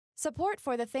Support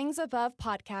for the Things Above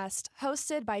podcast,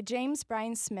 hosted by James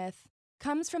Bryan Smith,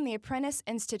 comes from the Apprentice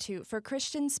Institute for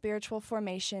Christian Spiritual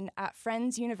Formation at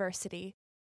Friends University,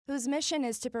 whose mission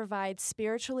is to provide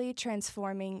spiritually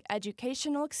transforming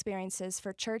educational experiences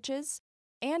for churches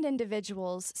and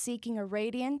individuals seeking a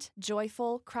radiant,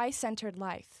 joyful, Christ-centered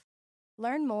life.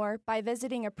 Learn more by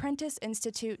visiting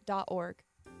apprenticeinstitute.org.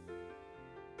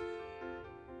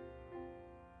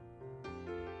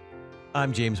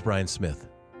 I'm James Bryan Smith.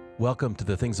 Welcome to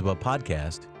the Things Above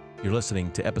podcast. You're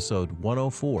listening to episode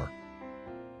 104.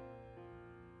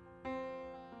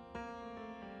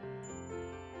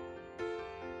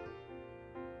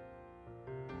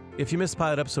 If you missed the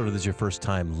pilot episode or this is your first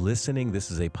time listening, this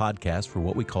is a podcast for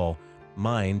what we call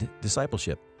mind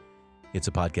discipleship. It's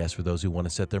a podcast for those who want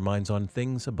to set their minds on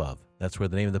things above. That's where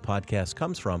the name of the podcast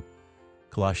comes from,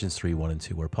 Colossians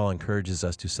 3:1-2, where Paul encourages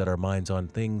us to set our minds on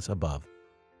things above.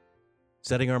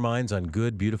 Setting our minds on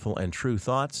good, beautiful, and true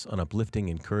thoughts, on uplifting,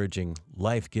 encouraging,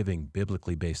 life-giving,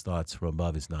 biblically based thoughts from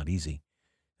above is not easy.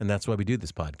 And that's why we do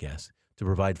this podcast, to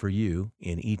provide for you,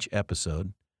 in each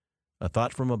episode, a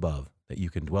thought from above that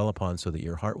you can dwell upon so that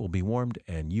your heart will be warmed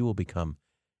and you will become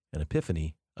an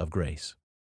epiphany of grace.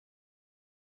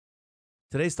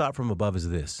 Today's thought from above is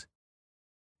this: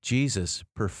 Jesus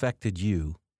perfected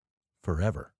you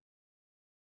forever.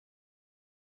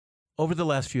 Over the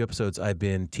last few episodes, I've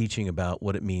been teaching about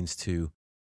what it means to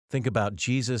think about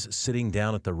Jesus sitting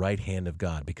down at the right hand of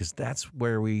God, because that's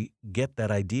where we get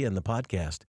that idea in the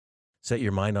podcast. Set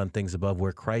your mind on things above,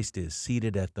 where Christ is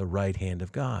seated at the right hand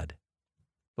of God.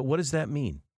 But what does that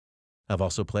mean? I've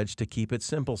also pledged to keep it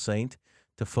simple, Saint,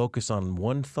 to focus on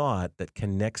one thought that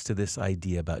connects to this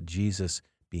idea about Jesus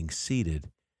being seated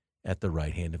at the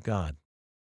right hand of God.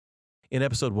 In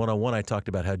episode 101, I talked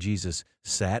about how Jesus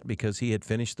sat because he had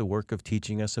finished the work of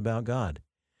teaching us about God,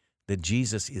 that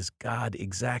Jesus is God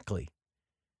exactly.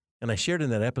 And I shared in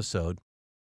that episode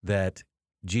that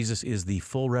Jesus is the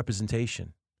full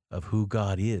representation of who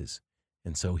God is,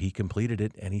 and so he completed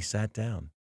it and he sat down.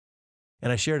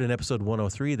 And I shared in episode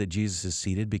 103 that Jesus is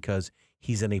seated because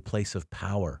he's in a place of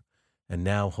power and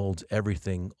now holds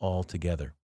everything all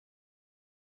together.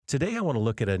 Today I want to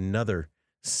look at another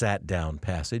sat down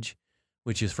passage,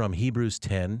 which is from Hebrews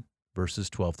 10, verses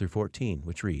 12 through 14,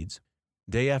 which reads,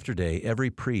 "Day after day,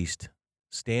 every priest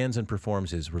stands and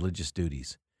performs his religious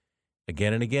duties.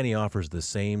 Again and again he offers the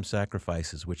same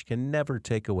sacrifices, which can never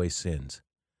take away sins.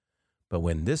 But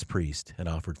when this priest had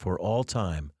offered for all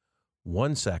time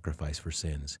one sacrifice for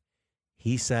sins,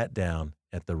 he sat down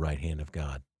at the right hand of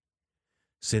God.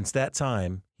 Since that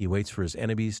time, he waits for his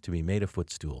enemies to be made a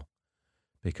footstool,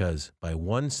 because by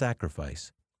one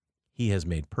sacrifice he has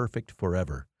made perfect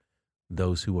forever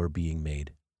those who are being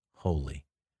made holy."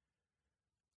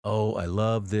 Oh, I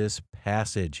love this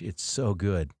passage. It's so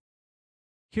good.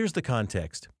 Here's the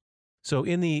context. So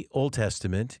in the Old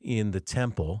Testament, in the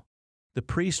temple, the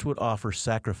priest would offer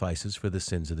sacrifices for the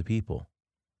sins of the people.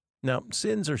 Now,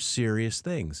 sins are serious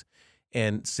things,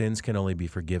 and sins can only be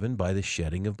forgiven by the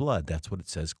shedding of blood. That's what it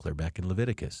says clear back in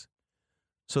Leviticus.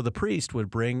 So the priest would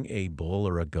bring a bull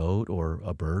or a goat or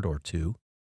a bird or two,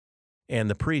 and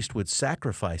the priest would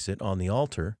sacrifice it on the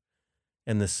altar,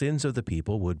 and the sins of the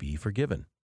people would be forgiven.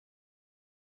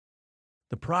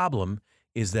 The problem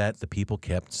is that the people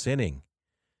kept sinning,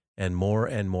 and more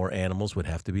animals would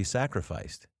have to be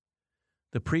sacrificed.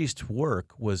 The priest's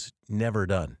work was never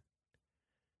done.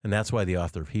 And that's why the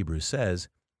author of Hebrews says,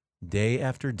 day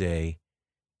after day,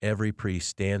 every priest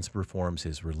stands and performs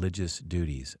his religious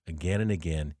duties. Again and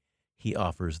again, he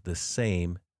offers the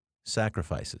same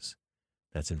sacrifices.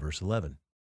 That's in verse 11.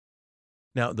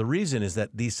 Now, the reason is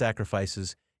that these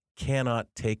sacrifices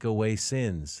cannot take away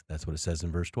sins. That's what it says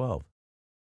in verse 12.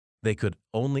 They could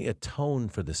only atone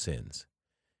for the sins.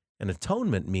 And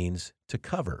atonement means to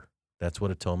cover. That's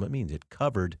what atonement means. It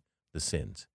covered the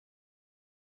sins.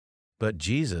 But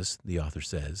Jesus, the author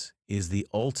says, is the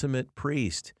ultimate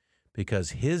priest,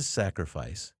 because his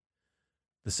sacrifice,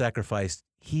 the sacrifice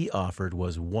he offered,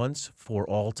 was once for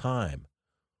all time,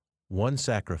 one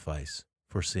sacrifice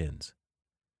for sins.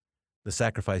 The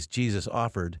sacrifice Jesus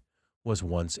offered was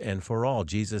once and for all.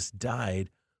 Jesus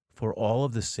died for all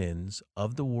of the sins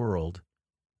of the world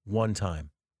one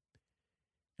time.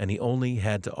 And he only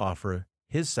had to offer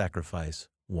his sacrifice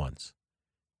once,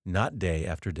 not day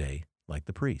after day like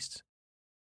the priests.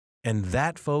 And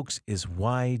that, folks, is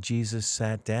why Jesus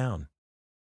sat down.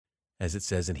 As it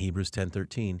says in Hebrews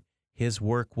 10:13, his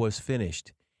work was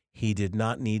finished. He did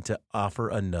not need to offer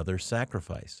another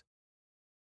sacrifice.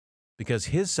 Because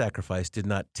his sacrifice did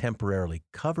not temporarily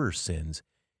cover sins,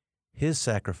 his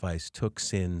sacrifice took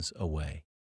sins away.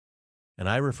 And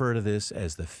I refer to this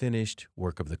as the finished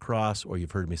work of the cross, or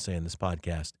you've heard me say in this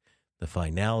podcast, the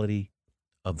finality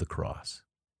of the cross.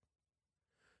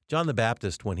 John the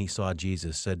Baptist, when he saw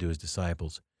Jesus, said to his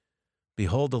disciples,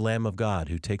 "Behold the Lamb of God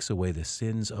who takes away the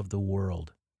sins of the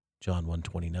world." John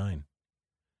 1:29.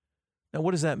 Now, what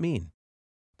does that mean?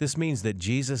 This means that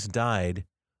Jesus died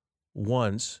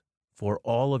once for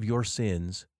all of your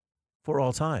sins for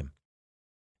all time.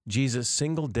 Jesus'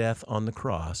 single death on the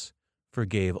cross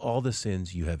forgave all the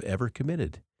sins you have ever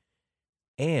committed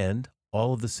and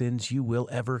all of the sins you will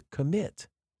ever commit.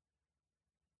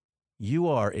 You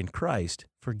are in Christ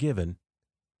forgiven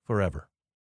forever.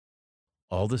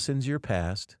 All the sins of your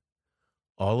past,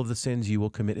 all of the sins you will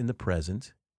commit in the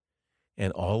present,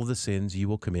 and all of the sins you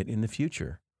will commit in the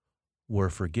future were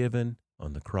forgiven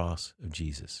on the cross of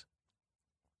Jesus.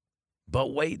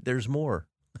 But wait, there's more.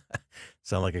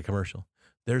 Sound like a commercial.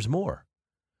 There's more.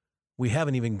 We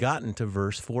haven't even gotten to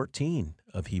verse 14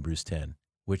 of Hebrews 10,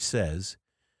 which says,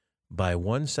 "By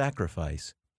one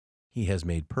sacrifice he has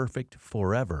made perfect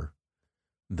forever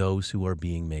those who are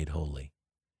being made holy."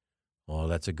 Oh,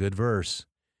 that's a good verse,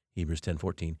 Hebrews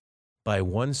 10:14. By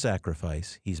one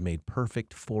sacrifice he's made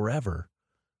perfect forever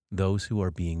those who are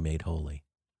being made holy.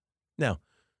 Now,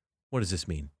 what does this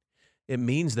mean? It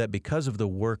means that because of the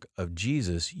work of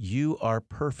Jesus, you are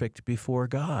perfect before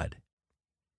God.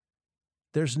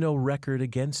 There's no record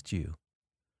against you.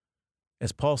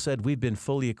 As Paul said, we've been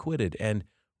fully acquitted and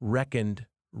reckoned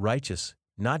righteous,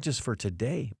 not just for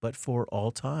today, but for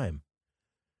all time.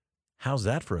 How's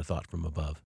that for a thought from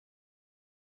above?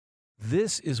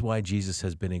 This is why Jesus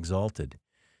has been exalted.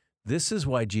 This is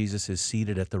why Jesus is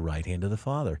seated at the right hand of the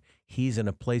Father. He's in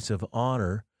a place of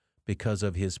honor because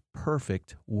of his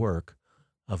perfect work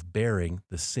of bearing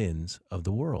the sins of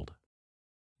the world.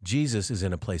 Jesus is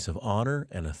in a place of honor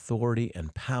and authority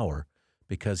and power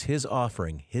because his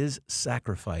offering, his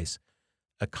sacrifice,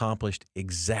 accomplished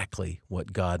exactly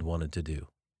what God wanted to do.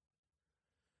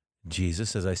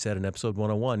 Jesus, as I said in episode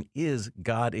 101, is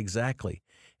God exactly.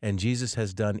 And Jesus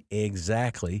has done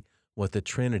exactly what the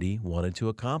Trinity wanted to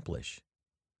accomplish.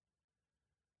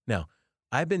 Now,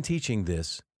 I've been teaching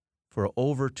this for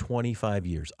over 25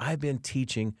 years. I've been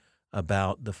teaching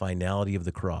about the finality of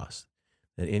the cross,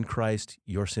 that in Christ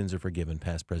your sins are forgiven,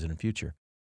 past, present, and future.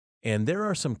 And there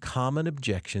are some common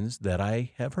objections that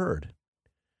I have heard.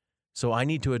 So I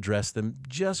need to address them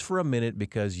just for a minute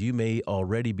because you may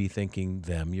already be thinking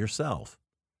them yourself.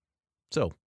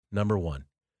 So, number one,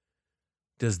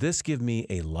 does this give me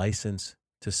a license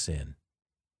to sin?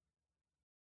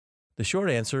 The short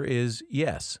answer is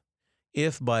yes.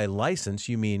 If by license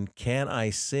you mean, can I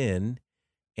sin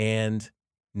and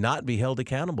not be held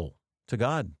accountable to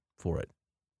God for it?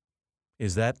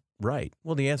 Is that right?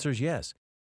 Well, the answer is yes.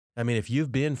 I mean, if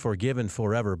you've been forgiven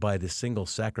forever by the single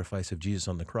sacrifice of Jesus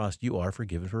on the cross, you are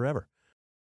forgiven forever.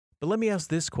 But let me ask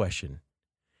this question.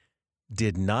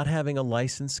 Did not having a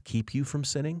license keep you from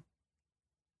sinning?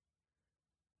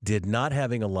 Did not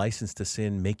having a license to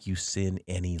sin make you sin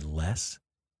any less?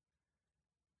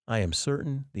 I am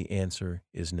certain the answer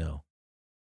is no.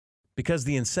 Because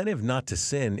the incentive not to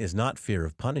sin is not fear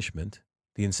of punishment.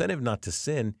 The incentive not to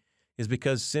sin is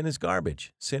because sin is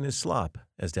garbage. Sin is slop,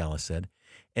 as Dallas said.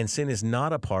 And sin is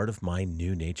not a part of my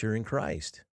new nature in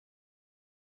Christ.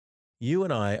 You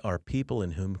and I are people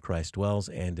in whom Christ dwells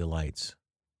and delights.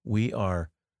 We are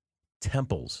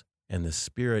temples, and the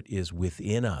Spirit is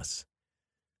within us.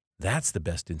 That's the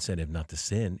best incentive not to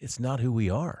sin. It's not who we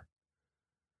are.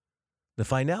 The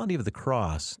finality of the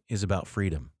cross is about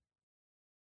freedom.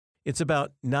 It's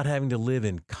about not having to live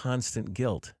in constant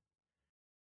guilt.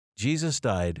 Jesus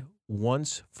died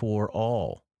once for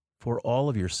all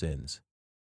of your sins.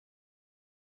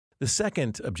 The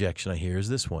second objection I hear is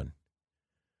this one.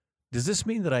 Does this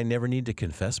mean that I never need to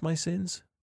confess my sins?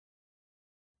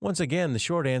 Once again, the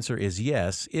short answer is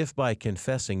yes, if by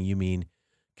confessing you mean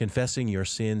confessing your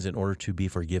sins in order to be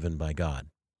forgiven by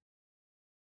God.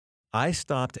 I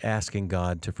stopped asking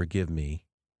God to forgive me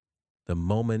the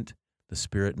moment the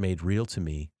Spirit made real to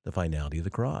me the finality of the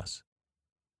cross.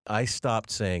 I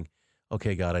stopped saying,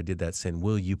 okay, God, I did that sin.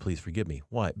 Will you please forgive me?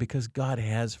 Why? Because God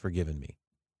has forgiven me.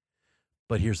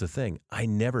 But here's the thing. I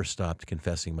never stopped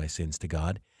confessing my sins to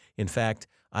God. In fact,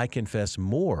 I confess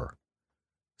more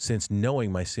since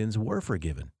knowing my sins were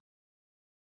forgiven.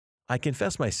 I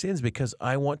confess my sins because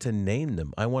I want to name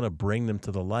them. I want to bring them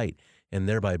to the light and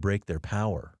thereby break their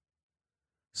power.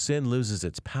 Sin loses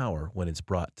its power when it's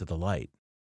brought to the light.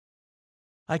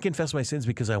 I confess my sins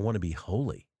because I want to be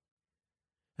holy.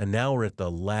 And now we're at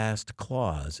the last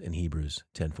clause in Hebrews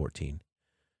 10:14.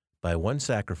 By one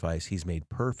sacrifice, he's made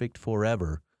perfect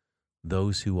forever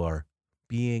those who are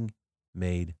being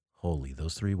made holy.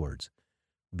 Those 3 words,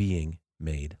 being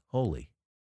made holy.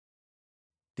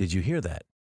 Did you hear that?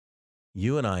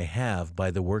 You and I have,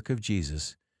 by the work of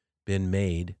Jesus, been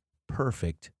made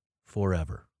perfect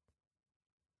forever.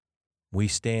 We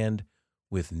stand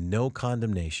with no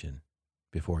condemnation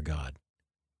before God,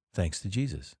 thanks to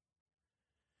Jesus.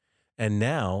 And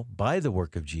now, by the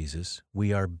work of Jesus,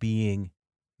 we are being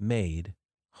made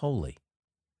holy.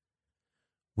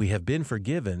 We have been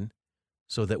forgiven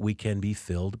so that we can be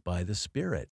filled by the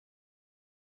Spirit.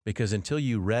 Because until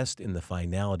you rest in the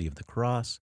finality of the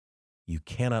cross, you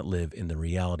cannot live in the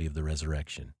reality of the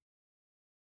resurrection.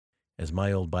 As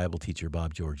my old Bible teacher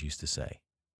Bob George used to say,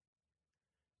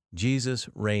 Jesus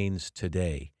reigns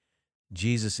today.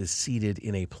 Jesus is seated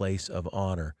in a place of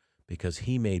honor because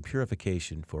he made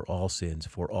purification for all sins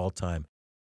for all time.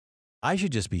 I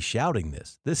should just be shouting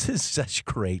this. This is such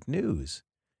great news.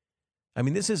 I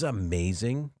mean, this is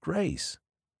amazing grace.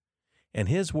 And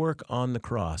his work on the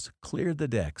cross cleared the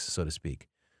decks, so to speak,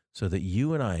 so that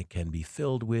you and I can be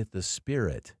filled with the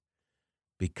Spirit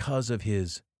because of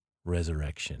his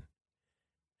resurrection.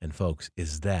 And folks,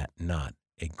 is that not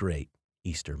a great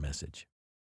Easter message?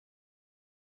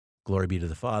 Glory be to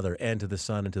the Father, and to the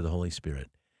Son, and to the Holy Spirit,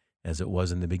 as it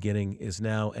was in the beginning, is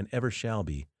now, and ever shall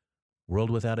be, world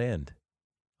without end.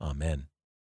 Amen.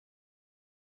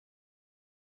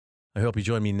 I hope you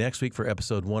join me next week for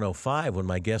episode 105, when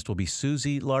my guest will be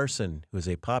Susie Larson, who is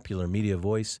a popular media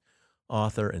voice,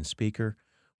 author, and speaker.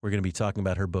 We're going to be talking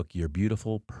about her book, Your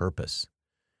Beautiful Purpose.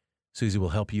 Susie will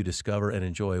help you discover and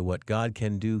enjoy what God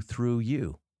can do through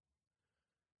you.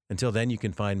 Until then, you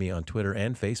can find me on Twitter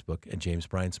and Facebook at James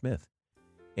Bryan Smith.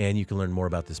 And you can learn more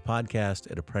about this podcast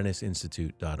at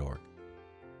apprenticeinstitute.org.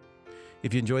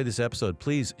 If you enjoyed this episode,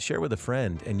 please share with a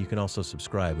friend, and you can also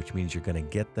subscribe, which means you're going to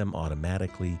get them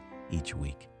automatically each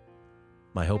week.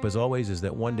 My hope, as always, is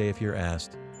that one day if you're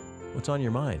asked, what's on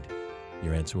your mind?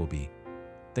 Your answer will be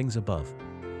things above.